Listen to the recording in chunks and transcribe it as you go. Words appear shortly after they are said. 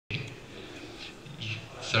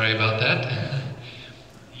Sorry about that.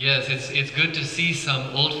 Yes, it's good to see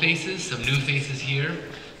some old faces, some new faces here,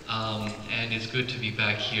 and it's good to be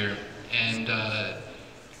back here. And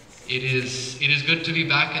it is good to be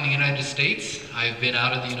back in the United States. I've been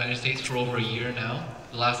out of the United States for over a year now.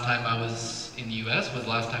 The last time I was in the US was the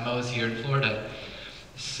last time I was here in Florida.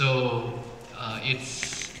 So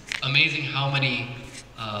it's amazing how many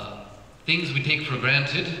things we take for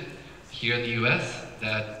granted here in the US,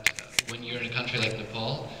 that when you're in a country like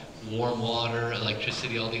Nepal, warm water,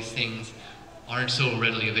 electricity, all these things aren't so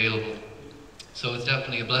readily available. So it's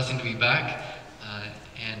definitely a blessing to be back.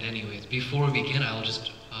 And anyways, before we begin, I'll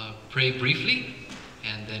just pray briefly,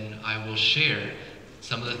 and then I will share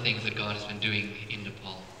some of the things that God has been doing in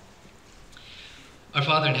Nepal. Our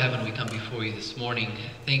Father in heaven, we come before you this morning,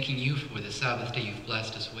 thanking you for the Sabbath day you've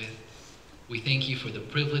blessed us with. We thank you for the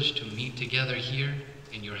privilege to meet together here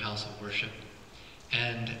in your house of worship.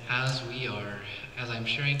 And as I'm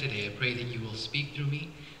sharing today, I pray that you will speak through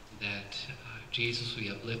me, that Jesus will be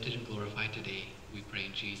uplifted and glorified today. We pray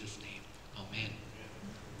in Jesus' name. Amen.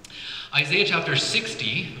 Isaiah chapter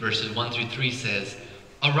 60, verses 1 through 3 says,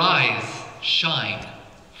 "Arise, shine,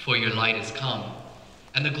 for your light is come,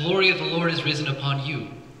 and the glory of the Lord is risen upon you.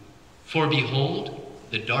 For behold,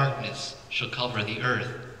 the darkness shall cover the earth,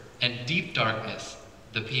 and deep darkness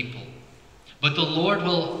the people. But the Lord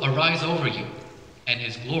will arise over you, and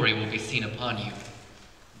his glory will be seen upon you.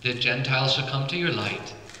 The Gentiles shall come to your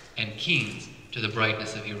light, and kings to the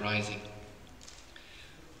brightness of your rising."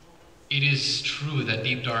 It is true that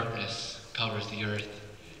deep darkness covers the earth.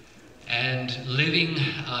 And living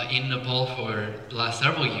in Nepal for the last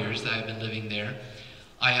several years that I've been living there,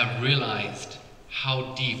 I have realized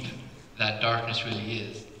how deep that darkness really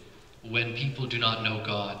is when people do not know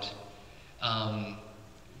God.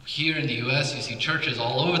 Here in the US, you see churches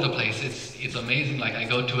all over the place. It's amazing. Like, I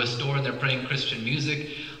go to a store and they're playing Christian music.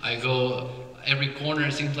 I go every corner,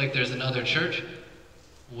 it seems like there's another church.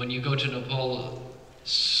 When you go to Nepal,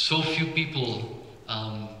 so few people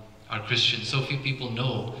are Christians. So few people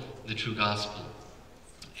know the true gospel.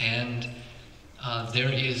 And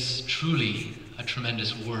there is truly a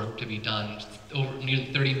tremendous work to be done. Over nearly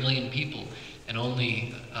 30 million people, and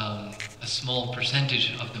only a small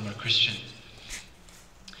percentage of them are Christians.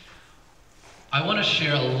 I want to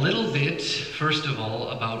share a little bit, first of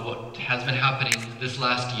all, about what has been happening this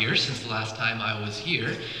last year, since the last time I was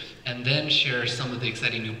here, and then share some of the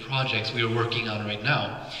exciting new projects we are working on right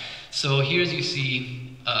now. So here you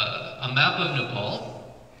see a map of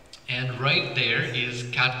Nepal, and right there is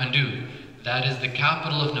Kathmandu. That is the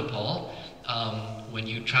capital of Nepal. When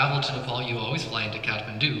you travel to Nepal, you always fly into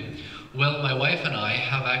Kathmandu. Well, my wife and I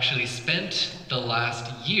have actually spent the last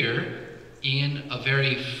year in a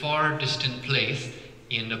very far distant place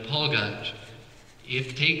in Nepalganj.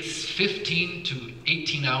 It takes 15 to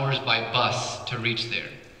 18 hours by bus to reach there.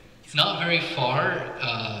 It's not very far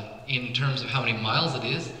in terms of how many miles it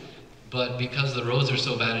is, but because the roads are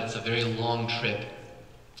so bad, it's a very long trip.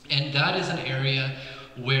 And that is an area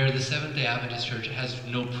where the Seventh-day Adventist Church has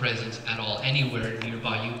no presence at all, anywhere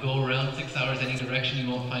nearby. You go around 6 hours any direction, you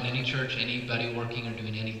won't find any church, anybody working or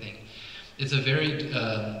doing anything. It's a very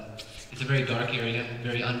dark area,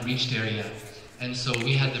 very unreached area. And so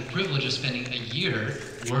we had the privilege of spending a year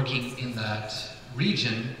working in that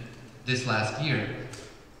region this last year.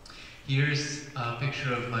 Here's a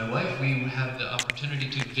picture of my wife. We had the opportunity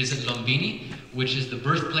to visit Lumbini, which is the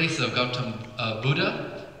birthplace of Gautam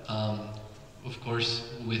Buddha, of course,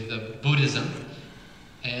 with Buddhism.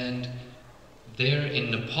 And there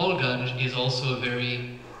in Nepalganj is also a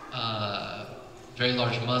very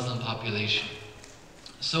large Muslim population.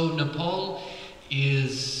 So Nepal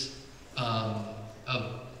is,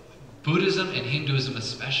 Buddhism and Hinduism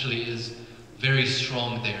especially is very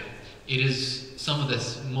strong there. It is some of the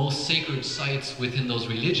most sacred sites within those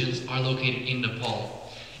religions are located in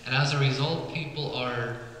Nepal. And as a result, people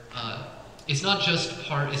are, it's not just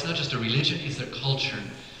a religion, it's their culture.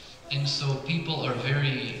 And so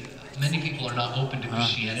many people are not open to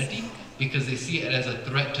Christianity because they see it as a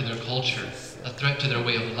threat to their culture, a threat to their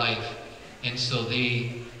way of life. And so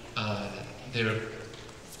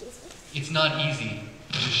it's not easy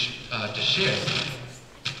to share.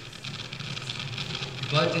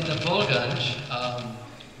 But in Nepalganj,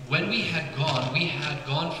 when we had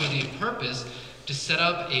gone for the purpose to set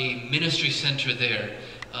up a ministry center there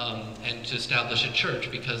and to establish a church,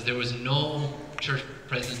 because there was no church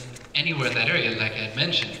presence anywhere in that area, like I had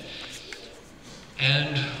mentioned.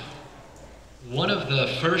 And one of the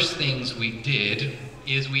first things we did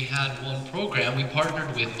is we had one program. We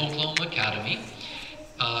partnered with Oklahoma Academy,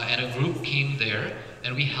 and a group came there,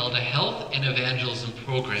 and we held a health and evangelism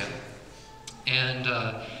program. And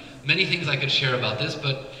many things I could share about this,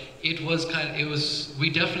 but we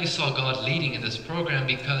definitely saw God leading in this program,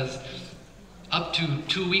 because up to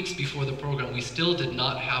 2 weeks before the program, we still did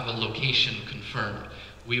not have a location confirmed.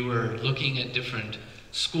 We were looking at different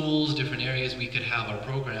schools, different areas we could have our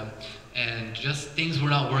program, and just things were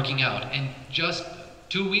not working out. And just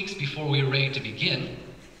 2 weeks before we were ready to begin,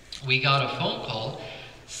 we got a phone call.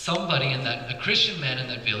 Somebody a Christian man in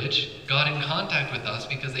that village got in contact with us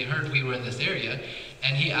because they heard we were in this area,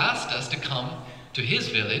 and he asked us to come to his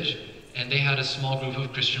village, and they had a small group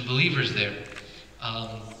of Christian believers there.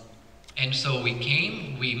 And so we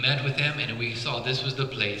came, we met with them, and we saw this was the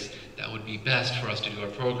place that would be best for us to do our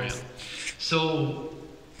program. So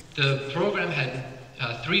the program had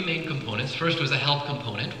 3 main components. First was a health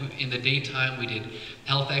component. In the daytime, we did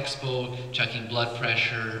health expo, checking blood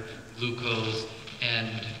pressure, glucose, and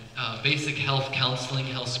basic health counseling,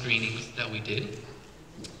 health screenings that we did.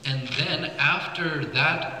 And then after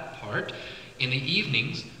that part, in the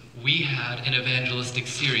evenings, we had an evangelistic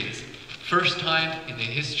series. First time in the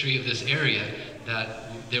history of this area that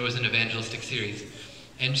there was an evangelistic series.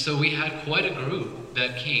 And so we had quite a group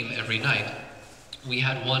that came every night. We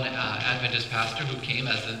had one Adventist pastor who came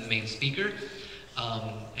as the main speaker,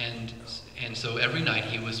 and so every night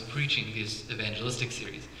he was preaching this evangelistic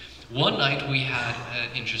series. One night we had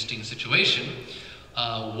an interesting situation.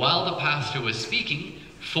 While the pastor was speaking,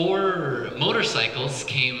 4 motorcycles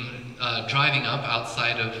came driving up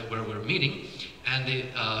outside of where we were meeting, and the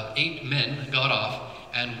 8 men got off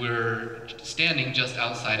and were standing just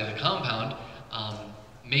outside of the compound,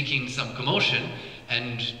 making some commotion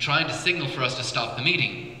and trying to signal for us to stop the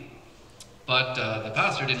meeting. But the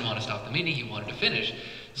pastor didn't want to stop the meeting, he wanted to finish.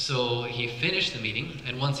 So he finished the meeting,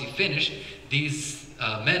 and once he finished, these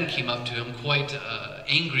men came up to him quite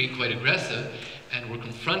angry, quite aggressive, and were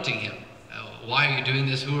confronting him. Why are you doing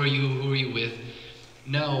this? Who are you? Who are you with?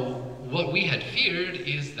 Now, what we had feared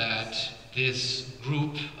is that this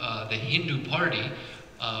group, the Hindu party,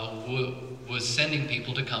 was sending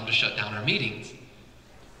people to come to shut down our meetings.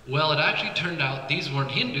 Well, it actually turned out these weren't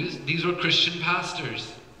Hindus, these were Christian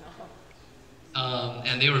pastors.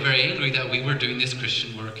 And they were very angry that we were doing this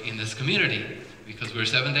Christian work in this community, because we were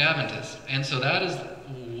Seventh-day Adventists. And so that is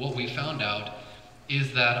what we found out,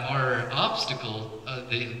 is that our obstacle,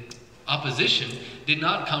 the opposition, did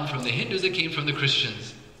not come from the Hindus, it came from the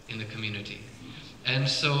Christians in the community. And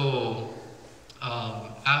so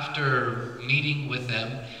after meeting with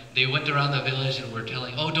them, they went around the village and were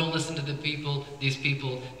telling, oh, don't listen to the people, these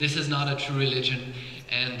people, this is not a true religion.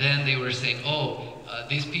 And then they were saying, oh,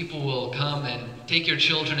 these people will come and take your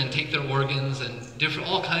children and take their organs, and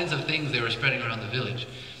all kinds of things they were spreading around the village.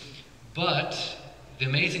 But the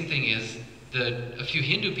amazing thing is that a few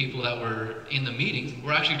Hindu people that were in the meetings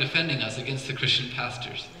were actually defending us against the Christian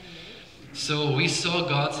pastors. So we saw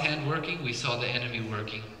God's hand working, we saw the enemy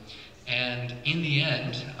working. And in the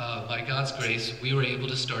end, by God's grace, we were able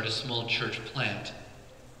to start a small church plant.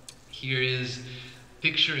 Here is a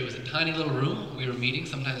picture. It was a tiny little room. We were meeting,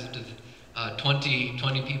 sometimes up to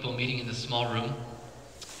 20 people meeting in this small room.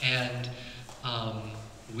 And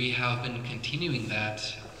we have been continuing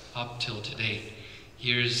that up till today.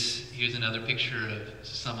 Here's another picture of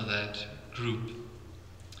some of that group.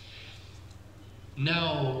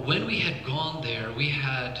 Now, when we had gone there, we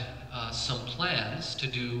had some plans to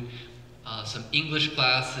do some English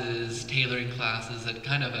classes, tailoring classes at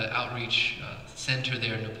kind of an outreach center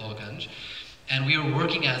there in Nepalganj. And we were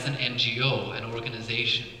working as an NGO, an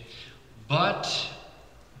organization. But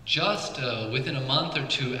just within a month or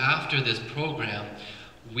 2 after this program,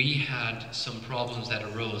 we had some problems that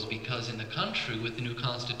arose, because in the country, with the new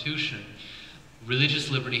constitution, religious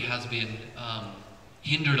liberty has been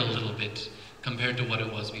hindered a little bit compared to what it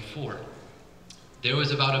was before. There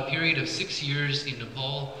was about a period of 6 years in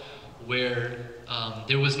Nepal where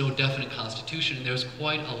there was no definite constitution, and there was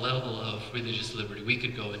quite a level of religious liberty. We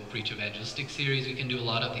could go and preach evangelistic series, we can do a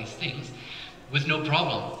lot of these things with no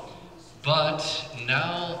problem. But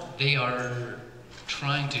now they are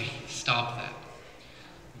trying to stop that,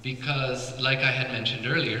 because, like I had mentioned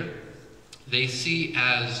earlier, they see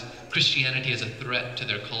as Christianity as a threat to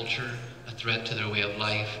their culture, a threat to their way of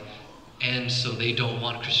life, and so they don't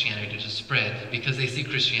want Christianity to spread, because they see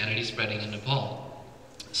Christianity spreading in Nepal.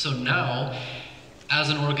 So now, as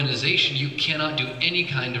an organization, you cannot do any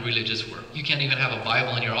kind of religious work. You can't even have a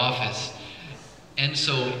Bible in your office. And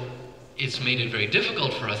so it's made it very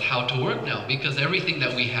difficult for us how to work now, because everything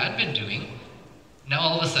that we had been doing now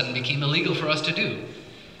all of a sudden became illegal for us to do.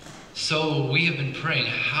 So we have been praying,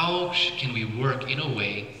 how can we work in a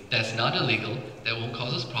way that's not illegal, that won't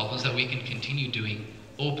cause us problems, that we can continue doing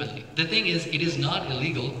openly. The thing is, it is not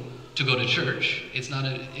illegal to go to church. It's not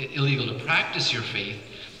illegal to practice your faith,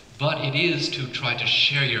 but it is to try to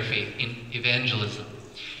share your faith in evangelism,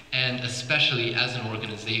 and especially as an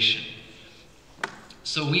organization.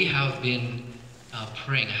 So we have been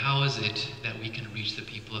praying, how is it that we can reach the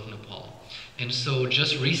people of Nepal? And so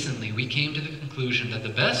just recently we came to the conclusion that the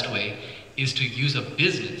best way is to use a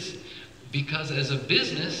business, because as a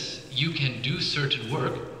business you can do certain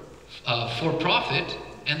work for profit,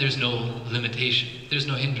 and there's no limitation. There's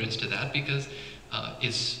no hindrance to that, because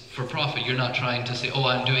it's for profit. You're not trying to say, oh,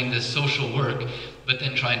 I'm doing this social work, but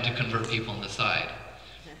then trying to convert people on the side.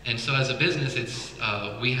 And so as a business, it's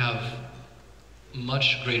we have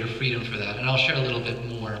much greater freedom for that. And I'll share a little bit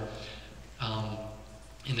more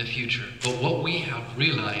in the future. But what we have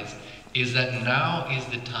realized is that now is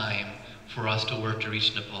the time for us to work to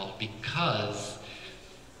reach Nepal, because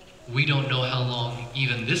we don't know how long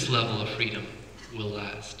even this level of freedom will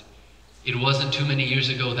last. It wasn't too many years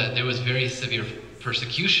ago that there was very severe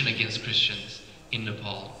persecution against Christians in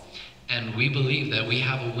Nepal. And we believe that we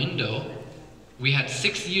have a window. We had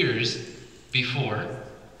 6 years before,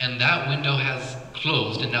 and that window has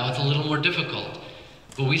closed, and now it's a little more difficult.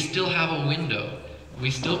 But we still have a window.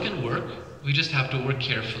 We still can work. We just have to work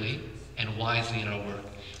carefully and wisely in our work.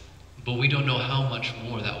 But we don't know how much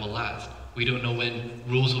more that will last. We don't know when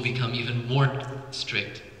rules will become even more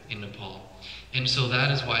strict in Nepal. And so that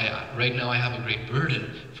is why right now I have a great burden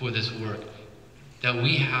for this work. That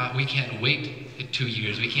we can't wait 2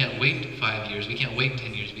 years, we can't wait 5 years, we can't wait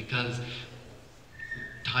 10 years, because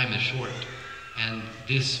time is short. And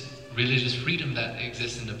this religious freedom that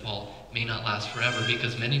exists in Nepal may not last forever,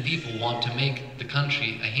 because many people want to make the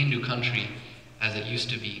country a Hindu country as it used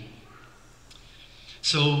to be.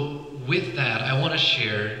 So with that, I want to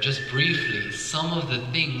share just briefly some of the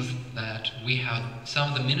things that we have,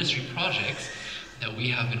 some of the ministry projects that we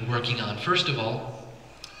have been working on. First of all,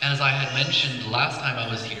 as I had mentioned last time I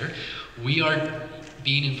was here, we are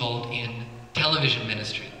being involved in television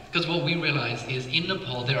ministry. Because what we realize is in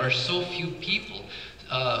Nepal, there are so few people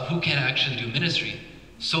who can actually do ministry.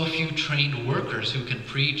 So few trained workers who can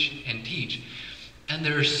preach and teach. And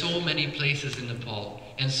there are so many places in Nepal,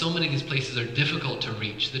 and so many of these places are difficult to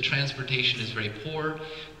reach. The transportation is very poor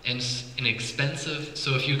and inexpensive.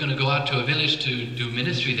 So if you're going to go out to a village to do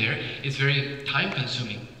ministry there, it's very time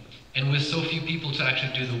consuming. And with so few people to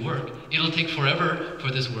actually do the work, it'll take forever for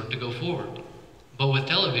this work to go forward. But with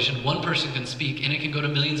television, one person can speak and it can go to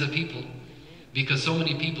millions of people, because so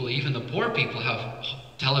many people, even the poor people, have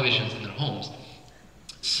televisions in their homes.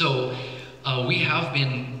 So we have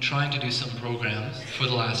been trying to do some programs for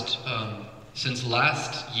the last, since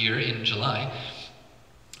last year in July.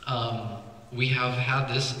 We have had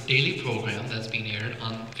this daily program that's being aired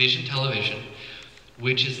on Vision Television,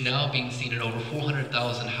 which is now being seen in over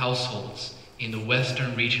 400,000 households in the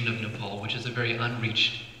western region of Nepal, which is a very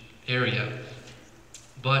unreached area.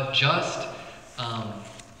 But just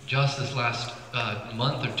this last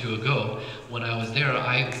month or two ago, when I was there,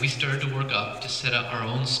 we started to work up to set up our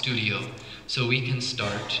own studio so we can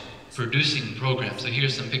start producing programs. So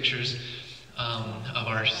here's some pictures of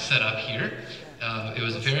our setup here. It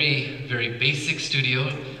was a very, very basic studio,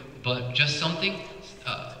 but just something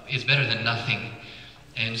is better than nothing.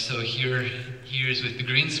 And so here's with the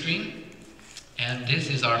green screen, and this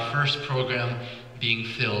is our first program being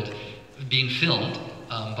filmed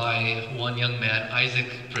by one young man,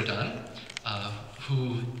 Isaac Pradhan,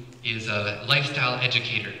 who is a lifestyle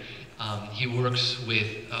educator. He works with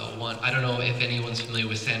I don't know if anyone's familiar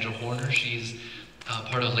with Sandra Horner. She's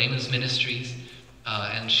part of Layman's Ministries,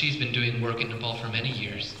 and she's been doing work in Nepal for many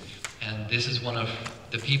years. And this is one of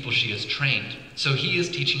the people she has trained. So he is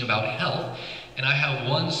teaching about health, and I have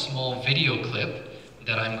one small video clip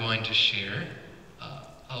that I'm going to share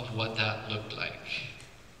of what that looked like.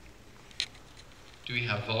 Do we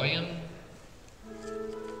have volume?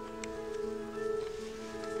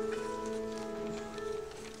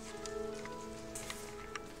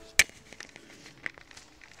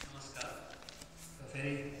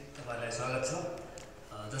 फेरि तपाईहरुलाई स्वागत छ।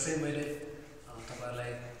 जसै मैले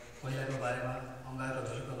तपाईहरुलाई पहिलाको बारेमा अंगारको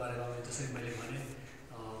धुलोको बारेमा जसरी मैले भने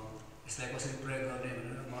यसलाई कसरी प्रयोग गर्ने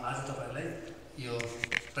भनेर म आज तपाईहरुलाई यो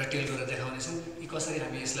प्र्याक्टिकल गरेर देखाउने छु कि कसरी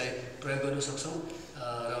हामी यसलाई प्रयोग गर्न सक्छौं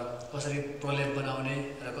र कसरी प्रलेप बनाउने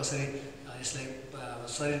र कसरी यसलाई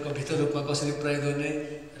शरीरको भित्र रूपमा कसरी प्रयोग गर्ने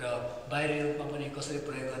र बाहिरी रूपमा पनि कसरी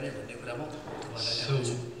प्रयोग गर्ने भन्ने कुरा म तपाईहरुलाई देखाउँछु।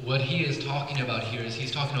 So what he is talking about here is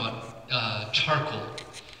he's talking about charcoal,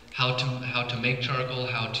 how to make charcoal,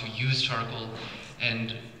 how to use charcoal,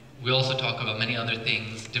 and we also talk about many other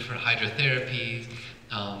things, different hydrotherapies,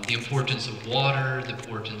 the importance of water, the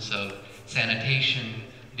importance of sanitation,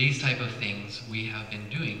 these type of things we have been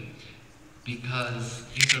doing because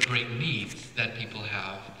these are great needs that people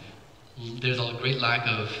have. There's a great lack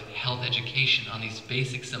of health education on these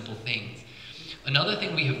basic, simple things. Another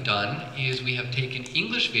thing we have done is we have taken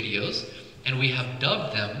English videos and we have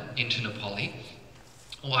dubbed them into Nepali.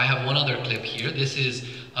 Oh, I have one other clip here. This is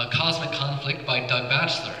Cosmic Conflict by Doug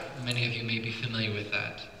Batchelor. Many of you may be familiar with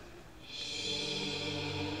that.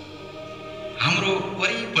 हाम्रो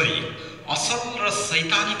वरिपरि असल र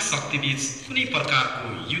शैतानिक शक्तिबीच कुनै प्रकारको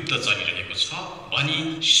युद्ध चलिरहेको छ भनी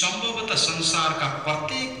सम्भवतः संसारका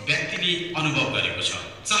प्रत्येक व्यक्तिले अनुभव गरेको छ।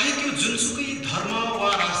 चाहे त्यो जुनसुकै धर्म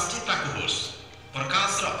वा राष्ट्रियताको होस्,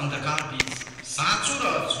 प्रकाश र अन्धकार बीच, साँचो र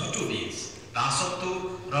झुटो बीच, दासत्व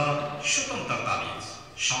र स्वतन्त्रता बीच,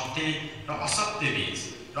 सत्य र असत्य बीच,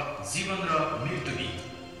 र जीवन र मृत्यु बीच।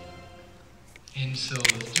 And so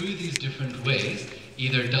through these different ways,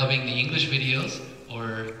 either dubbing the English videos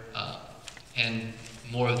or and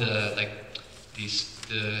more of the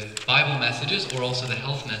the Bible messages or also the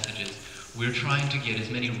health messages, we're trying to get as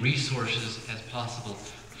many resources as possible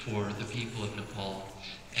for the people of Nepal.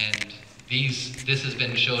 And this has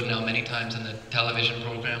been showed now many times in the television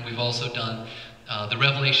program. We've also done the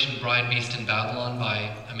Revelation Bride, Beast in Babylon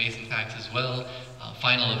by Amazing Facts as well,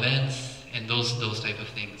 final events, and those type of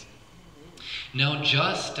things. Now,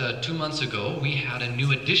 just 2 months ago, we had a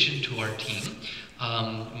new addition to our team,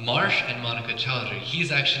 Marsh and Monica Chowdhury.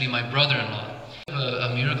 He's actually my brother-in-law.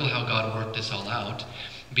 A miracle how God worked this all out,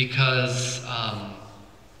 because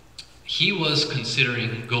he was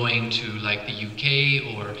considering going to like the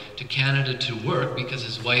UK or to Canada to work because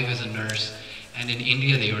his wife is a nurse, and in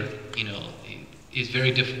India they were, it's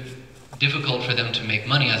very difficult for them to make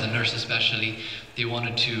money as a nurse, especially. They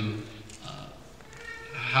wanted to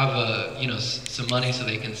have some money so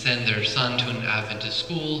they can send their son to an Adventist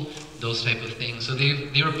school, those type of things. So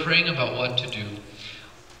they were praying about what to do.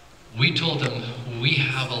 We told them, we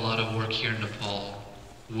have a lot of work here in Nepal.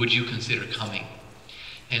 Would you consider coming?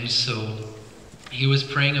 And so he was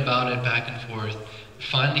praying about it back and forth.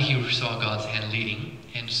 Finally, he saw God's hand leading,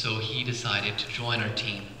 and so he decided to join our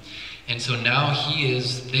team. And so now he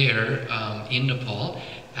is there in Nepal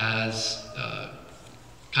as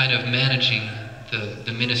kind of managing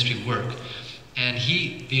the ministry work. And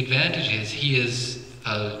the advantage is he is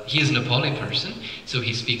a Nepali person, so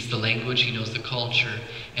he speaks the language, he knows the culture,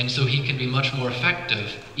 and so he can be much more effective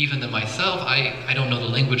even than myself. I don't know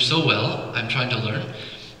the language so well, I'm trying to learn,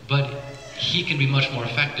 but he can be much more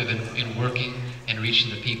effective in working and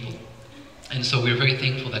reaching the people. And so we're very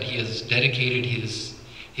thankful that he has dedicated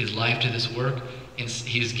his life to this work, and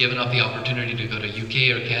he's given up the opportunity to go to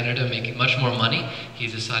UK or Canada, making much more money.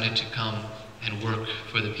 He's decided to come and work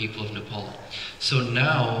for the people of Nepal. So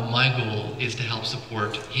now my goal is to help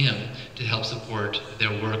support him, to help support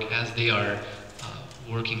their work as they are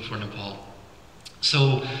working for Nepal.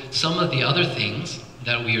 So some of the other things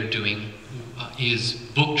that we are doing is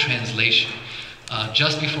book translation.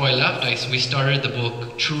 Just before I left, we started the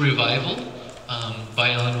book True Revival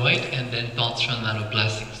by Ellen White, and then Thoughts from the Land of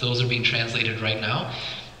Blessings. Those are being translated right now,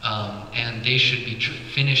 and they should be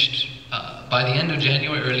finished by the end of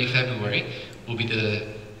January, early February.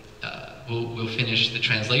 We'll finish the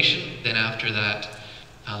translation. Then after that,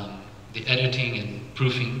 the editing and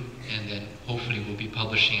proofing, and then hopefully we'll be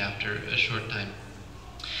publishing after a short time.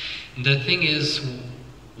 The thing is,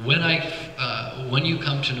 when you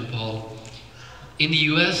come to Nepal, in the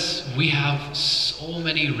US, we have so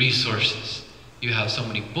many resources. You have so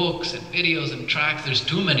many books and videos and tracks. There's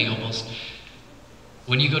too many almost.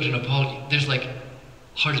 When you go to Nepal, there's like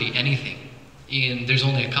hardly anything. There's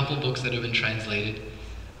only a couple books that have been translated.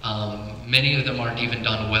 Many of them aren't even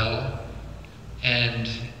done well. And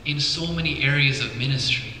in so many areas of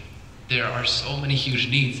ministry, there are so many huge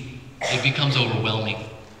needs, it becomes overwhelming.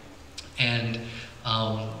 And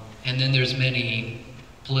then there's many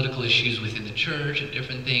political issues within the church and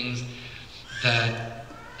different things that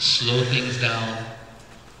slow things down.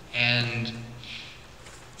 And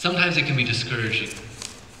sometimes it can be discouraging.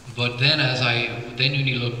 But then when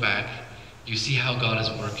you look back, you see how God is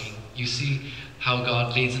working. You see how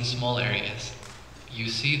God leads in small areas. You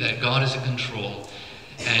see that God is in control.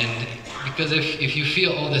 And because if you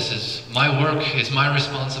feel, oh, this is my work, it's my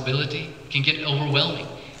responsibility, it can get overwhelming.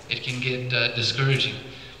 It can get discouraging.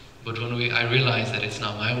 But when I realize that it's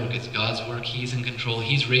not my work, it's God's work, He's in control,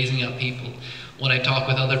 He's raising up people. When I talk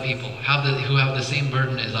with other people who have the same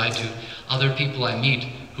burden as I do, other people I meet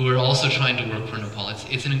who are also trying to work for Nepal,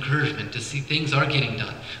 it's an encouragement to see things are getting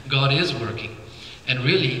done. God is working. And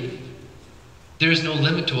really, there's no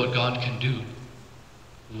limit to what God can do.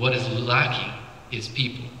 What is lacking is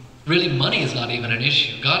people. Really, money is not even an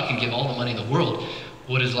issue. God can give all the money in the world.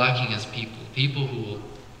 what is lacking is people. People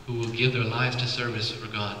who will give their lives to service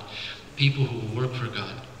for God. People who will work for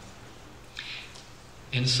God.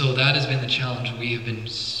 And so that has been the challenge. We have been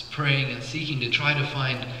praying and seeking to try to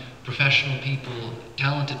find professional people,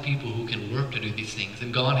 talented people who can work to do these things.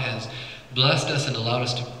 And God has blessed us and allowed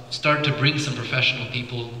us to start to bring some professional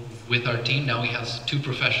people with our team. Now we have 2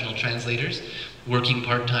 professional translators working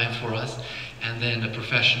part-time for us, and then a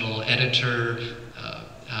professional editor,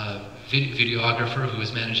 videographer who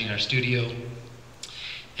is managing our studio.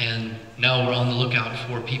 And now we're on the lookout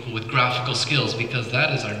for people with graphical skills, because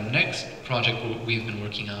that is our next project we've been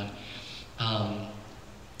working on,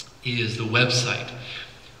 is the website.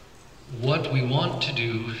 What we want to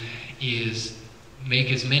do is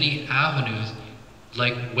make as many avenues,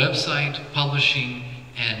 like website, publishing,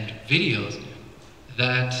 and videos,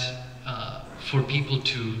 that for people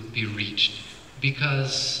to be reached.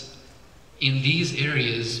 Because in these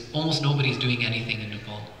areas, almost nobody's doing anything in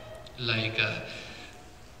Nepal. Like,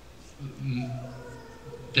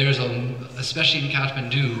 there's especially in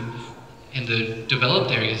Kathmandu, in the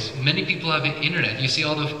developed areas, many people have internet. You see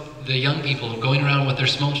all the young people going around with their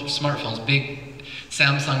smartphones, big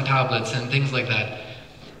Samsung tablets and things like that.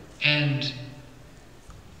 And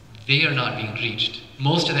they are not being reached.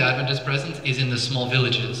 Most of the Adventist presence is in the small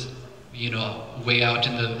villages, you know, way out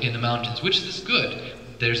in the mountains, which is good.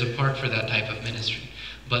 There's a part for that type of ministry.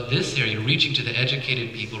 But this area, reaching to the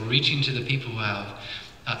educated people, reaching to the people who have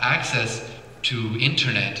access to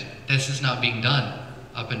internet, this is not being done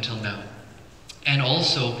up until now. And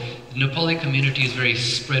also, the Nepali community is very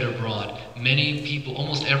spread abroad. Many people,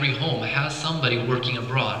 almost every home has somebody working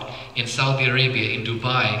abroad, in Saudi Arabia, in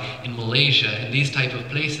Dubai, in Malaysia, in these type of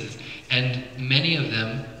places. And many of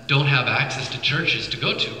them don't have access to churches to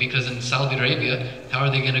go to, because in Saudi Arabia, how are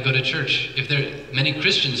they going to go to church? If many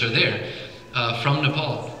Christians are there from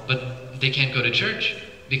Nepal, but they can't go to church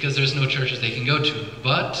because there's no churches they can go to.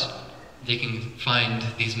 But they can find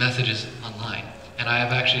these messages online. And I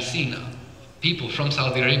have actually seen people from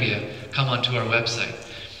Saudi Arabia come onto our website.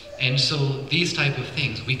 And so these type of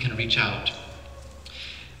things, we can reach out.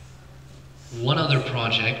 One other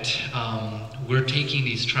project, we're taking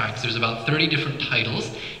these tracks. There's about 30 different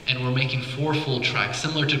titles, and we're making 4 full tracks,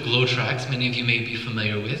 similar to Glow tracks, many of you may be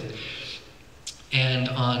familiar with, and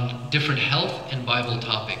on different health and Bible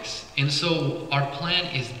topics. And so our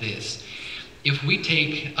plan is this. If we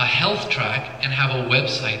take a health track and have a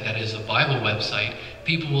website that is a Bible website,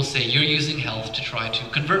 people will say, you're using health to try to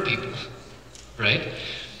convert people, right?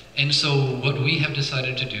 And so what we have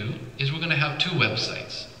decided to do is we're going to have 2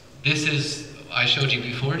 websites. This is, I showed you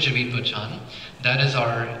before, Javid Bachan. That is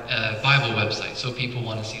our Bible website. So people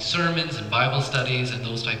want to see sermons and Bible studies and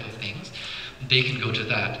those type of things. They can go to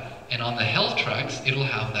that. And on the health tracks, it'll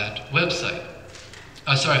have that website.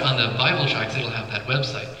 On the Bible tracks, it'll have that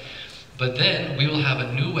website. But then we will have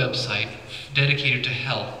a new website dedicated to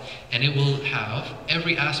health. And it will have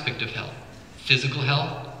every aspect of health. Physical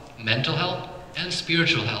health, mental health, and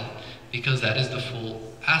spiritual health. Because that is the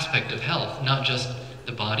full aspect of health, not just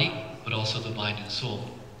the body, but also the mind and soul.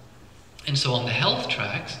 And so on the health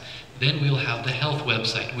tracks, then we'll have the health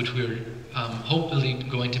website, which we're hopefully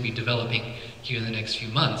going to be developing here in the next few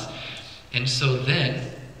months. And so then,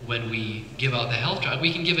 when we give out the health track,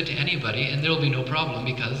 we can give it to anybody, and there'll be no problem,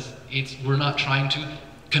 because we're not trying to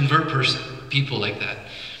convert people like that.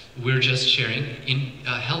 We're just sharing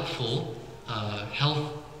helpful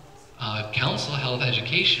health counsel, health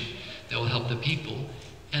education that will help the people.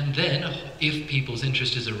 And then, if people's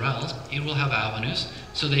interest is aroused, it will have avenues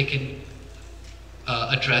so they can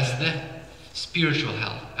address the spiritual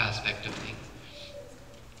health aspect of things.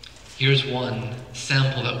 Here's one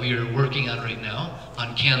sample that we are working on right now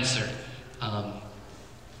on cancer.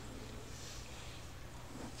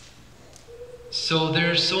 So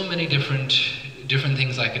there's so many different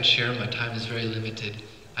things I could share. My time is very limited.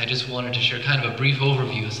 I just wanted to share kind of a brief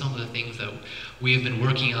overview of some of the things that we have been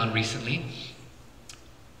working on recently.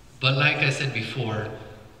 But like I said before,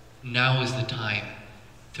 now is the time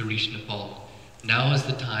to reach Nepal. Now is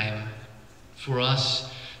the time for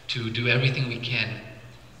us to do everything we can.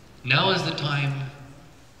 Now is the time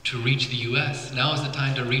to reach the US. Now is the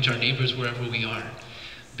time to reach our neighbors wherever we are.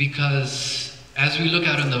 Because as we look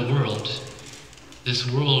out in the world, this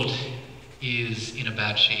world is in a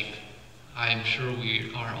bad shape. I'm sure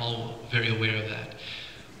we are all very aware of that.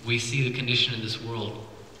 We see the condition in this world.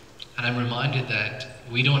 And I'm reminded that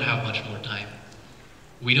we don't have much more time.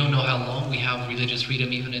 We don't know how long we have religious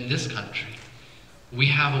freedom even in this country. We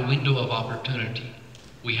have a window of opportunity.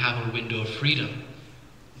 We have a window of freedom.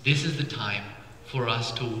 This is the time for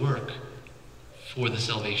us to work for the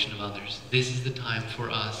salvation of others. This is the time for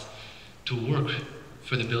us to work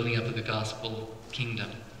for the building up of the gospel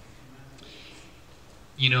kingdom.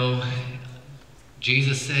 You know,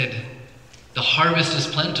 Jesus said, the harvest is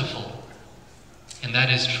plentiful, and that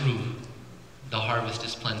is true. The harvest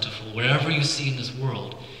is plentiful. Wherever you see in this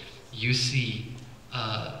world, you see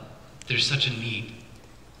there's such a need.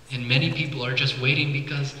 And many people are just waiting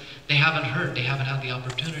because they haven't heard, they haven't had the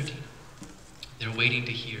opportunity. They're waiting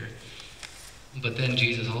to hear. But then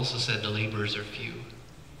Jesus also said the laborers are few.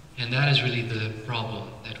 And that is really the problem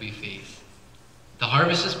that we face. The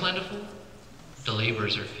harvest is plentiful, the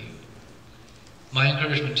laborers are few. My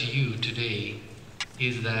encouragement to you today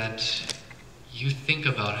is that you think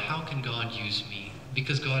about, how can God use me?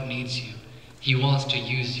 Because God needs you. He wants to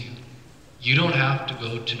use you. You don't have to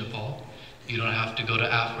go to Nepal. You don't have to go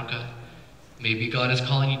to Africa. Maybe God is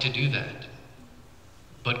calling you to do that.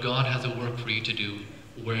 But God has a work for you to do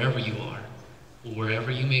wherever you are,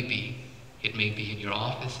 wherever you may be. It may be in your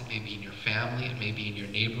office, it may be in your family, it may be in your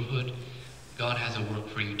neighborhood. God has a work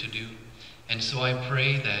for you to do. And so I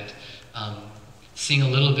pray that seeing a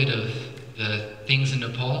little bit of the things in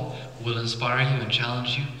Nepal will inspire you and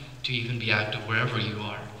challenge you to even be active wherever you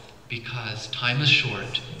are, because time is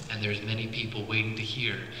short and there's many people waiting to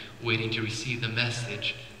hear, waiting to receive the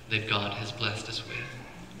message that God has blessed us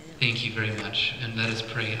with. Thank you very much, and let us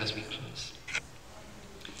pray as we close.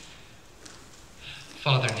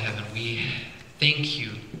 Father in heaven, we thank you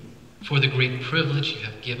for the great privilege you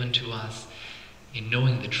have given to us in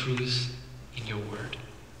knowing the truths in your word.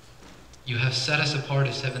 You have set us apart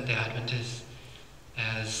as Seventh-day Adventists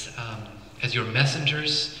as your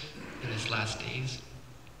messengers in these last days.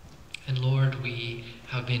 And Lord, we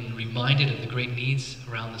have been reminded of the great needs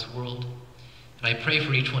around this world. And I pray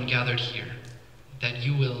for each one gathered here that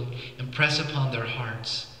you will impress upon their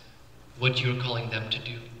hearts what you're calling them to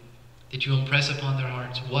do. That you impress upon their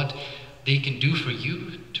hearts what they can do for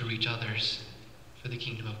you to reach others for the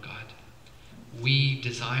kingdom of God. We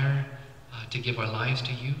desire to give our lives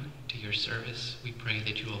to you, to your service. We pray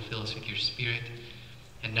that you will fill us with your Spirit.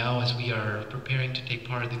 And now, as we are preparing to take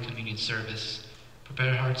part of the communion service, prepare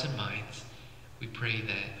our hearts and minds. We pray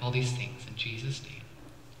that all these things in Jesus' name.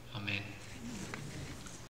 Amen.